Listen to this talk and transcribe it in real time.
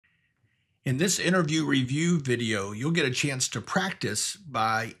In this interview review video, you'll get a chance to practice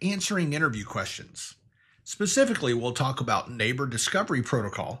by answering interview questions. Specifically, we'll talk about neighbor discovery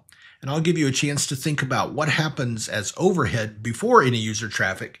protocol, and I'll give you a chance to think about what happens as overhead before any user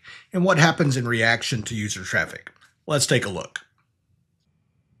traffic and what happens in reaction to user traffic. Let's take a look.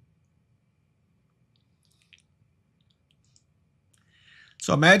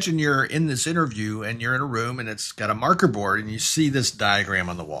 So imagine you're in this interview and you're in a room and it's got a marker board and you see this diagram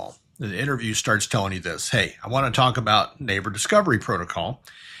on the wall. The interview starts telling you this: hey, I want to talk about neighbor discovery protocol.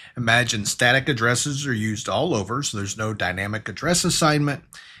 Imagine static addresses are used all over, so there's no dynamic address assignment.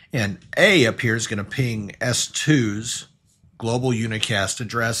 And A up here is going to ping S2's global unicast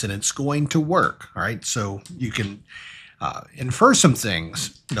address, and it's going to work. All right, so you can infer some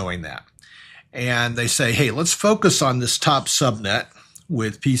things knowing that. And they say, hey, let's focus on this top subnet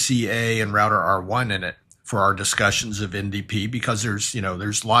with PCA and router R1 in it for our discussions of NDP, because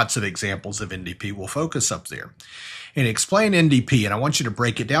there's lots of examples of NDP. We'll focus up there and explain NDP. And I want you to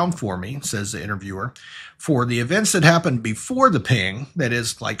break it down for me, says the interviewer, for the events that happen before the ping, that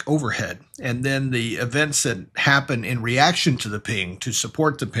is like overhead, and then the events that happen in reaction to the ping to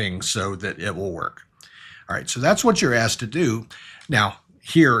support the ping so that it will work. All right, so that's what you're asked to do. Now,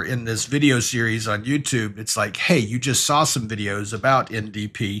 here in this video series on YouTube, it's like, hey, you just saw some videos about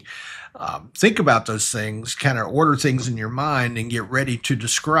NDP. Think about those things, kind of order things in your mind and get ready to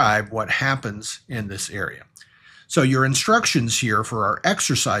describe what happens in this area. So your instructions here for our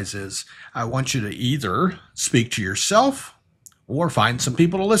exercise is, I want you to either speak to yourself or find some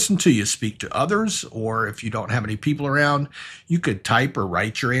people to listen to you. Speak to others, or if you don't have any people around, you could type or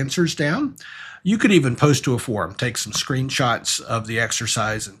write your answers down. You could even post to a forum, take some screenshots of the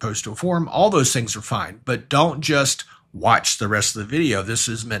exercise and post to a forum. All those things are fine, but don't just watch the rest of the video. This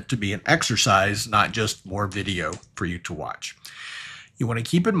is meant to be an exercise, not just more video for you to watch. You want to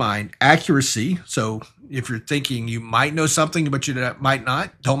keep in mind accuracy. So if you're thinking you might know something, but you might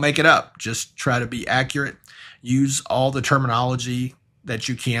not, don't make it up. Just try to be accurate. Use all the terminology that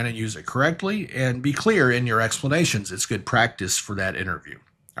you can and use it correctly, and be clear in your explanations. It's good practice for that interview.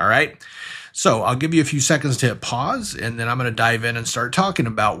 All right. So I'll give you a few seconds to hit pause, and then I'm going to dive in and start talking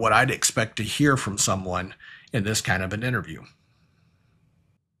about what I'd expect to hear from someone in this kind of an interview.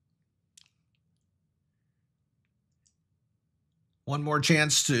 One more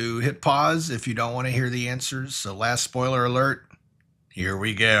chance to hit pause if you don't want to hear the answers. So last spoiler alert, here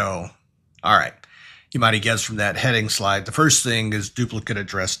we go. All right. You might have guessed from that heading slide, the first thing is duplicate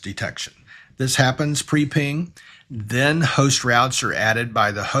address detection. This happens pre-ping. Then host routes are added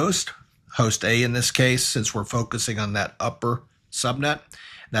by the host A in this case, since we're focusing on that upper subnet.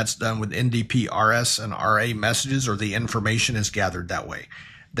 That's done with NDP RS and RA messages, or the information is gathered that way.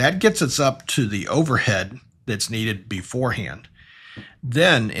 That gets us up to the overhead that's needed beforehand.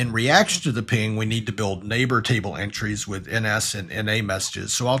 Then in reaction to the ping, we need to build neighbor table entries with NS and NA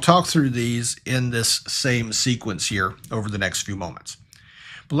messages. So I'll talk through these in this same sequence here over the next few moments.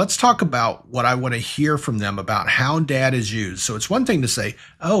 But let's talk about what I want to hear from them about how DAD is used. So it's one thing to say,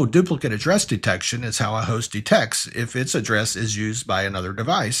 oh, duplicate address detection is how a host detects if its address is used by another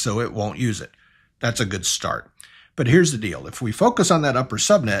device, so it won't use it. That's a good start. But here's the deal. If we focus on that upper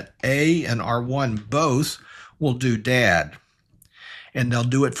subnet, A and R1 both will do DAD, and they'll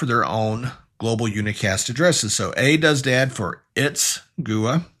do it for their own global unicast addresses. So A does DAD for its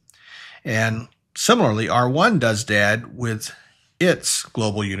GUA, and similarly, R1 does DAD with its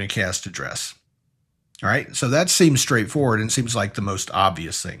global unicast address. All right, so that seems straightforward and seems like the most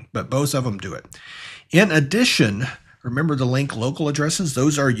obvious thing, but both of them do it. In addition, remember the link local addresses?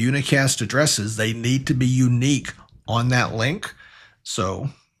 Those are unicast addresses. They need to be unique on that link. So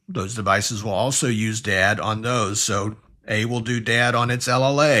those devices will also use DAD on those. So A will do DAD on its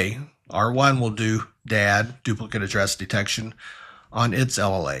LLA. R1 will do DAD, duplicate address detection, on its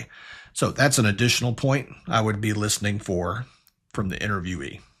LLA. So that's an additional point I would be listening for from the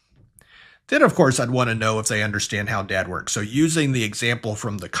interviewee. Then, of course, I'd want to know if they understand how DAD works. So using the example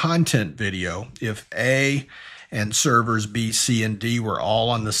from the content video, if A and servers B, C, and D were all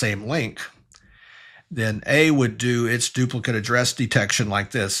on the same link, then A would do its duplicate address detection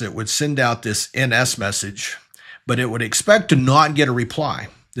like this. It would send out this NS message, but it would expect to not get a reply.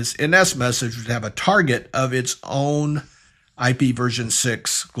 This NS message would have a target of its own IP version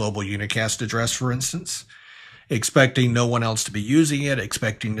 6 global unicast address, for instance, expecting no one else to be using it,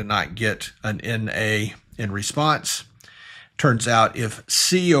 expecting to not get an NA in response. Turns out if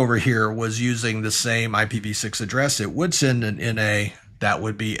C over here was using the same IPv6 address, it would send an NA. That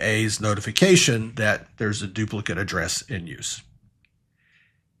would be A's notification that there's a duplicate address in use.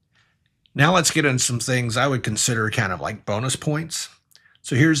 Now let's get into some things I would consider kind of like bonus points.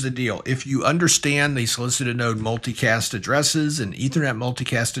 So here's the deal. If you understand the solicited node multicast addresses and Ethernet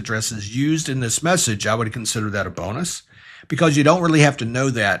multicast addresses used in this message, I would consider that a bonus, because you don't really have to know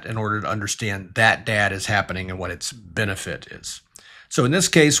that in order to understand that DAD is happening and what its benefit is. So in this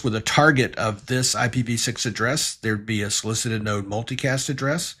case, with a target of this IPv6 address, there'd be a solicited node multicast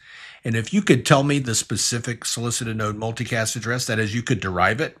address. And if you could tell me the specific solicited node multicast address, that is, you could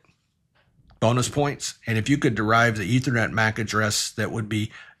derive it, bonus points. And if you could derive the Ethernet MAC address that would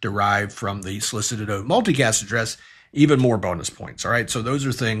be derived from the solicited node multicast address, even more bonus points. All right, so those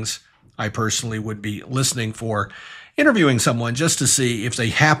are things I personally would be listening for, interviewing someone just to see if they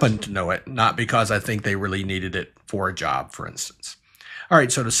happen to know it, not because I think they really needed it for a job, for instance. All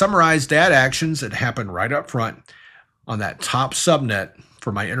right, so to summarize DAD actions that happen right up front on that top subnet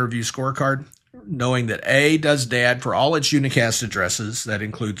for my interview scorecard, knowing that A does DAD for all its unicast addresses, that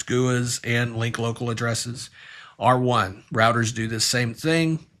includes GUAs and link local addresses. R1, routers do this same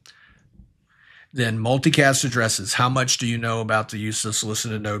thing. Then multicast addresses, how much do you know about the use of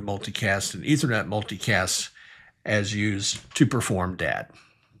solicited node multicast and Ethernet multicast as used to perform DAD?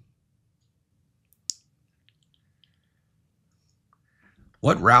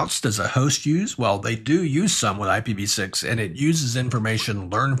 What routes does a host use? Well, they do use some with IPv6, and it uses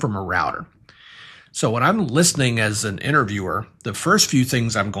information learned from a router. So when I'm listening as an interviewer, the first few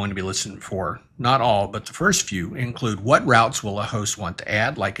things I'm going to be listening for, not all, but the first few, include what routes will a host want to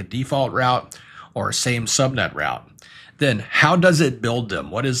add, like a default route or a same subnet route. Then how does it build them?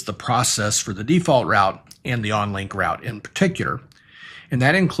 What is the process for the default route and the on-link route in particular? And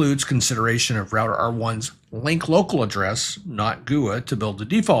that includes consideration of router R1's link local address, not GUA, to build the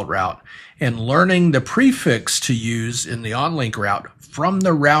default route, and learning the prefix to use in the on-link route from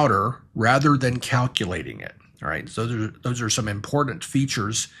the router rather than calculating it. All right, so those are some important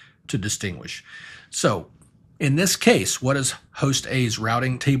features to distinguish. So in this case, what does host A's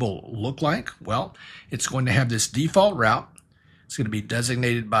routing table look like? Well, it's going to have this default route. It's going to be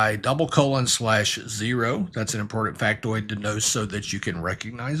designated by :/0. That's an important factoid to know so that you can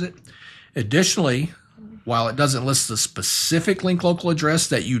recognize it. Additionally, while it doesn't list the specific link local address,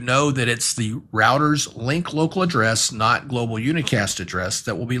 that you know that it's the router's link local address, not global unicast address,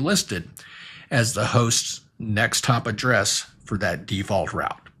 that will be listed as the host's next hop address for that default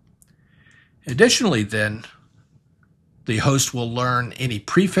route. Additionally, then, the host will learn any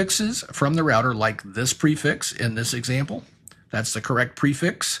prefixes from the router, like this prefix in this example. That's the correct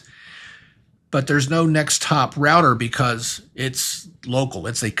prefix. But there's no next hop router because it's local.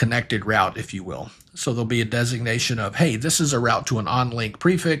 It's a connected route, if you will. So there'll be a designation of, hey, this is a route to an on-link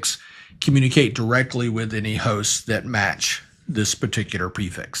prefix. Communicate directly with any hosts that match this particular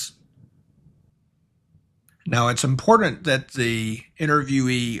prefix. Now, it's important that the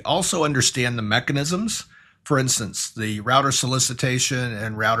interviewee also understand the mechanisms. For instance, the router solicitation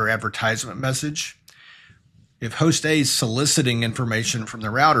and router advertisement message. If host A is soliciting information from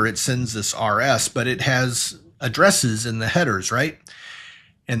the router, it sends this RS, but it has addresses in the headers, right?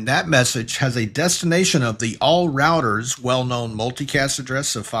 And that message has a destination of the all routers well-known multicast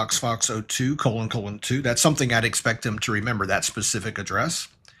address of foxfox02::2. That's something I'd expect them to remember, that specific address.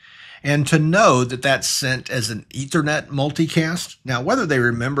 And to know that that's sent as an Ethernet multicast. Now, whether they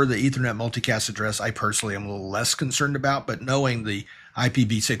remember the Ethernet multicast address, I personally am a little less concerned about, but knowing the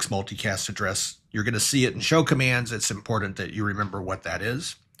IPv6 multicast address, you're going to see it in show commands. It's important that you remember what that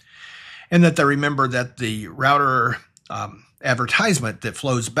is. And that they remember that the router advertisement that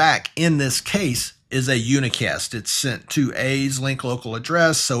flows back in this case is a unicast. It's sent to A's link local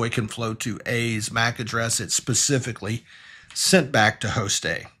address, so it can flow to A's MAC address. It's specifically sent back to host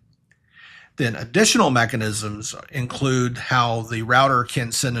A. Then additional mechanisms include how the router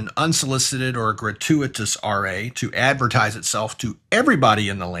can send an unsolicited or gratuitous RA to advertise itself to everybody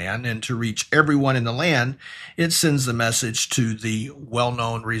in the LAN, and to reach everyone in the LAN, it sends the message to the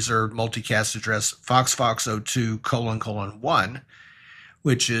well-known reserved multicast address foxfox02::1,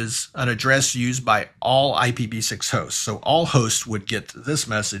 which is an address used by all IPv6 hosts. So all hosts would get this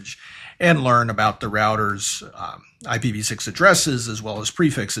message and learn about the router's IPv6 addresses as well as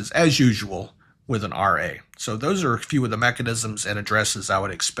prefixes, as usual, with an RA. So those are a few of the mechanisms and addresses I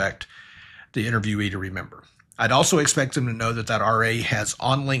would expect the interviewee to remember. I'd also expect them to know that that RA has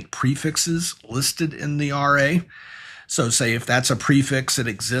on-link prefixes listed in the RA. So say if that's a prefix that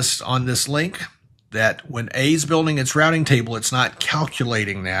exists on this link, that when A is building its routing table, it's not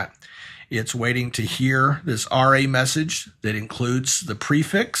calculating that. It's waiting to hear this RA message that includes the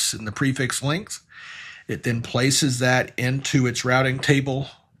prefix and the prefix links. It then places that into its routing table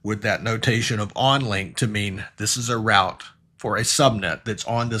with that notation of on link to mean this is a route for a subnet that's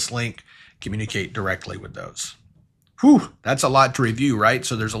on this link. Communicate directly with those. Whew, that's a lot to review, right?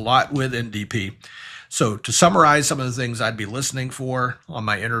 So there's a lot with NDP. So to summarize some of the things I'd be listening for on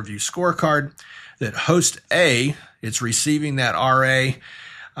my interview scorecard, that host A, it's receiving that RA.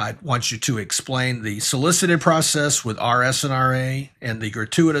 I want you to explain the solicited process with RS and RA and the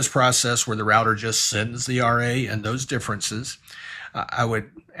gratuitous process where the router just sends the RA and those differences. I would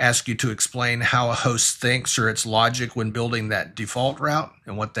ask you to explain how a host thinks or its logic when building that default route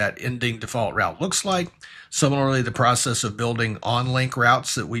and what that ending default route looks like. Similarly, the process of building on-link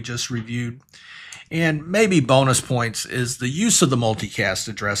routes that we just reviewed. And maybe bonus points is the use of the multicast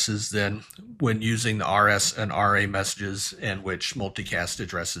addresses then when using the RS and RA messages and which multicast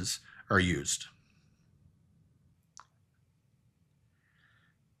addresses are used.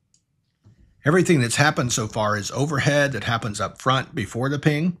 Everything that's happened so far is overhead that happens up front before the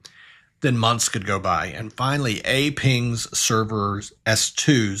ping. Then months could go by. And finally, A pings servers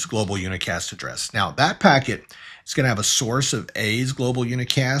S2's global unicast address. Now, that packet is going to have a source of A's global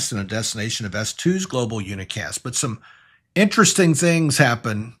unicast and a destination of S2's global unicast. But some interesting things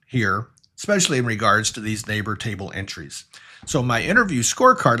happen here, especially in regards to these neighbor table entries. So my interview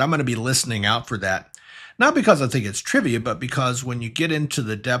scorecard, I'm going to be listening out for that. Not because I think it's trivia, but because when you get into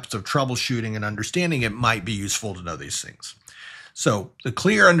the depth of troubleshooting and understanding, it might be useful to know these things. So the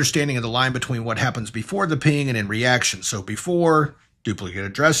clear understanding of the line between what happens before the ping and in reaction. So before, duplicate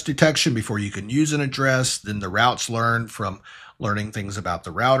address detection, before you can use an address, then the routes learned from learning things about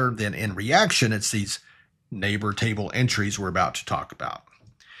the router. Then in reaction, it's these neighbor table entries we're about to talk about.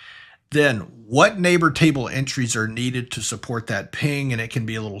 Then what neighbor table entries are needed to support that ping, and it can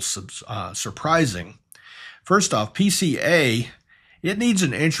be a little surprising. First off, PCA, it needs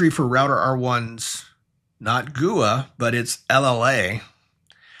an entry for router R1's not GUA, but it's LLA.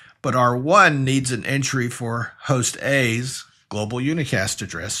 But R1 needs an entry for host A's global unicast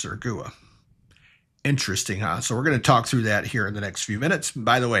address, or GUA. Interesting, huh? So we're going to talk through that here in the next few minutes.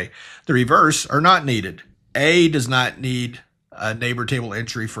 By the way, the reverse are not needed. A does not need a neighbor table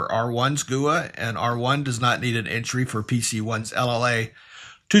entry for R1's GUA, and R1 does not need an entry for PC1's LLA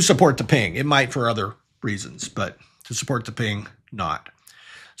to support the ping. It might for other reasons, but to support the ping, not.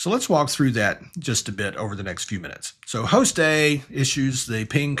 So let's walk through that just a bit over the next few minutes. So host A issues the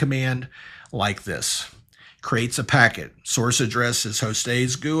ping command like this. Creates a packet. Source address is host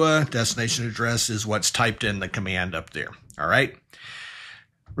A's GUA. Destination address is what's typed in the command up there. All right.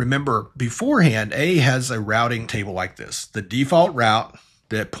 Remember, beforehand, A has a routing table like this. The default route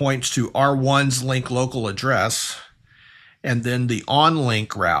that points to R1's link local address, and then the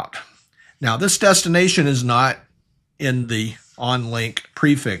on-link route. Now, this destination is not in the on-link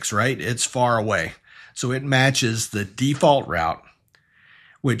prefix, right? It's far away. So it matches the default route,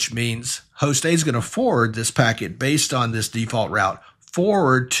 which means host A is going to forward this packet based on this default route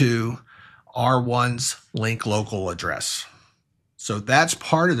forward to R1's link local address. So that's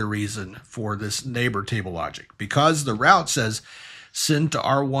part of the reason for this neighbor table logic. Because the route says send to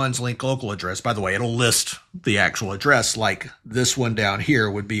R1's link local address. By the way, it'll list the actual address, like this one down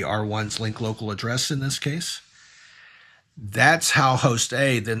here would be R1's link local address in this case. That's how host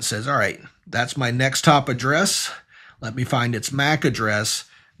A then says, all right, that's my next hop address. Let me find its MAC address.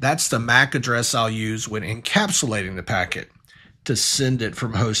 That's the MAC address I'll use when encapsulating the packet to send it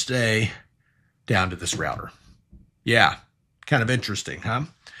from host A down to this router. Yeah, kind of interesting, huh?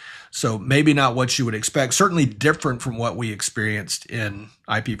 So maybe not what you would expect, certainly different from what we experienced in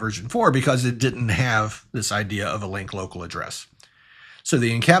IP version 4 because it didn't have this idea of a link local address. So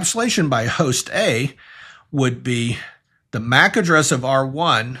the encapsulation by host A would be the MAC address of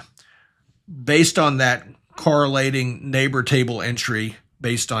R1 based on that correlating neighbor table entry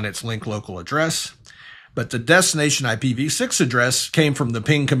based on its link local address. But the destination IPv6 address came from the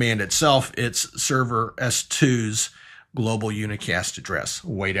ping command itself. It's server S2's global unicast address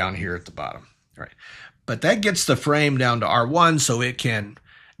way down here at the bottom. All right. But that gets the frame down to R1 so it can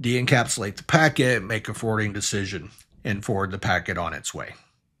de-encapsulate the packet, make a forwarding decision, and forward the packet on its way.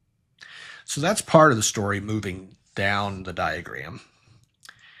 So that's part of the story moving down the diagram.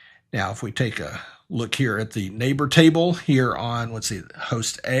 Now, if we take a look here at the neighbor table here on, let's see,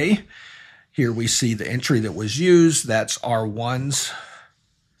 host A, here we see the entry that was used. That's R1's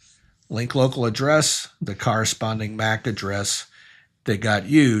link local address, the corresponding MAC address that got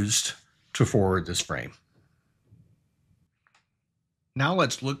used to forward this frame. Now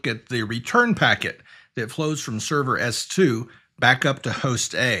let's look at the return packet that flows from server S2 back up to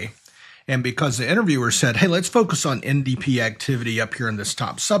host A. And because the interviewer said, hey, let's focus on NDP activity up here in this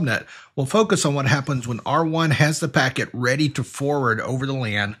top subnet, we'll focus on what happens when R1 has the packet ready to forward over the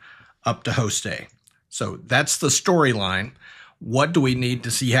LAN up to host A. So that's the storyline. what do we need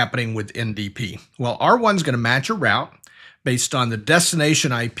to see happening with NDP? Well, R1 is going to match a route based on the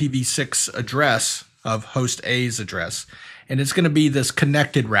destination IPv6 address of host A's address, and it's going to be this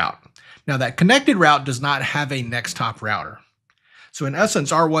connected route. Now, that connected route does not have a next hop router. So in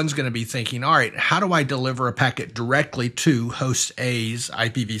essence, R1 is going to be thinking, all right, how do I deliver a packet directly to host A's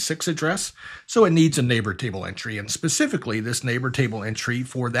IPv6 address? So it needs a neighbor table entry, and specifically this neighbor table entry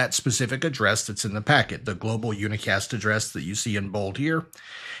for that specific address that's in the packet, the global unicast address that you see in bold here,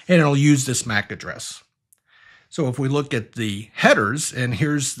 and it'll use this MAC address. So if we look at the headers, and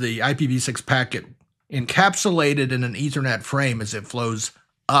here's the IPv6 packet encapsulated in an Ethernet frame as it flows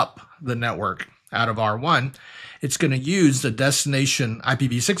up the network out of R1, it's going to use the destination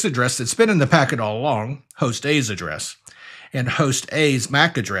IPv6 address that's been in the packet all along, host A's address, and host A's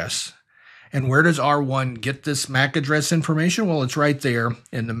MAC address. And where does R1 get this MAC address information? Well, it's right there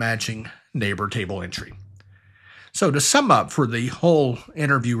in the matching neighbor table entry. So to sum up for the whole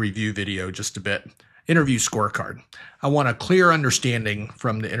interview review video just a bit, interview scorecard. I want a clear understanding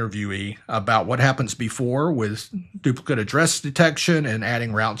from the interviewee about what happens before with duplicate address detection and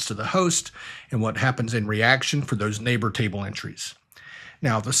adding routes to the host, and what happens in reaction for those neighbor table entries.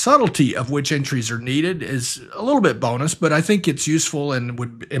 Now, the subtlety of which entries are needed is a little bit bonus, but I think it's useful and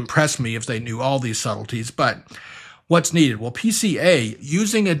would impress me if they knew all these subtleties. But what's needed? Well, PCA,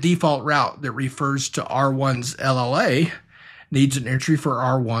 using a default route that refers to R1's LLA, needs an entry for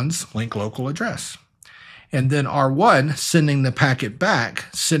R1's link local address. And then R1, sending the packet back,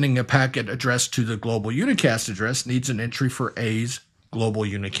 sending a packet addressed to the global unicast address, needs an entry for A's global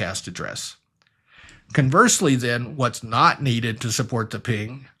unicast address. Conversely, then, what's not needed to support the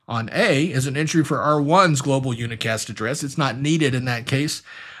ping on A is an entry for R1's global unicast address. It's not needed in that case,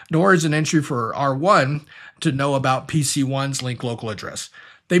 nor is an entry for R1 to know about PC1's link local address.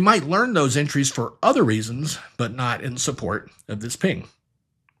 They might learn those entries for other reasons, but not in support of this ping.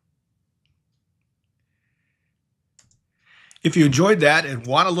 If you enjoyed that and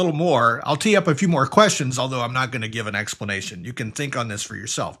want a little more, I'll tee up a few more questions, although I'm not going to give an explanation. You can think on this for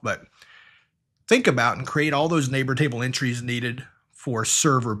yourself, but think about and create all those neighbor table entries needed for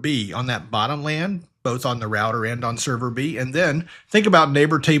server B on that bottom LAN, both on the router and on server B. And then think about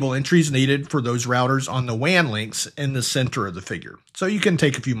neighbor table entries needed for those routers on the WAN links in the center of the figure. So you can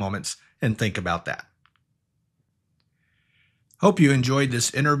take a few moments and think about that. Hope you enjoyed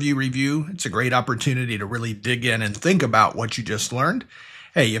this interview review. It's a great opportunity to really dig in and think about what you just learned.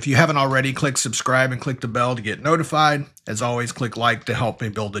 Hey, if you haven't already, click subscribe and click the bell to get notified. As always, click like to help me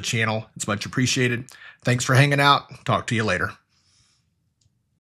build the channel. It's much appreciated. Thanks for hanging out. Talk to you later.